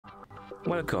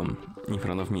Welcome! In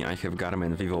front of me I have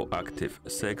GARMIN Vivoactive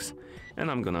 6 and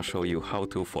I'm gonna show you how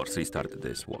to force restart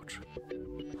this watch.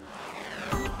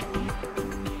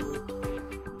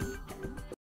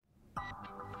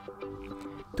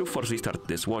 To force restart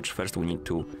this watch, first we need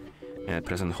to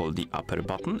press and hold the upper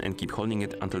button and keep holding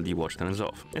it until the watch turns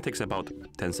off. It takes about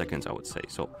 10 seconds, I would say.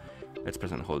 So let's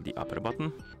press and hold the upper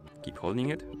button, keep holding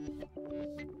it.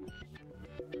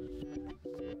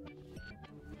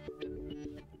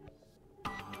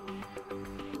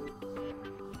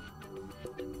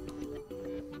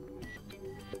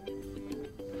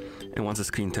 And once the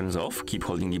screen turns off, keep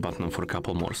holding the button for a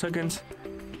couple more seconds.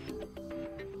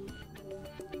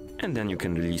 And then you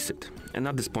can release it. And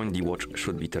at this point the watch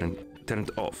should be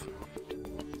turned off.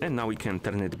 And now we can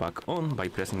turn it back on by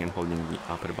pressing and holding the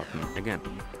upper button again.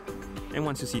 And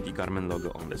once you see the Garmin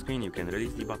logo on the screen, you can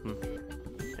release the button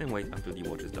and wait until the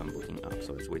watch is done booting up.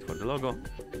 So let's wait for the logo,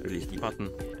 release the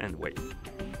button and wait.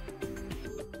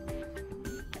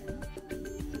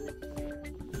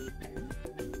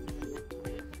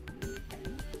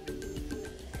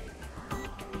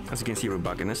 As you can see, we're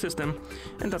back in the system,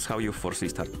 and that's how you force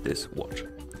restart this watch.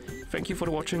 Thank you for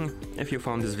watching. If you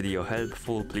found this video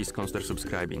helpful, please consider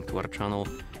subscribing to our channel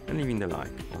and leaving the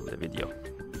like on the video.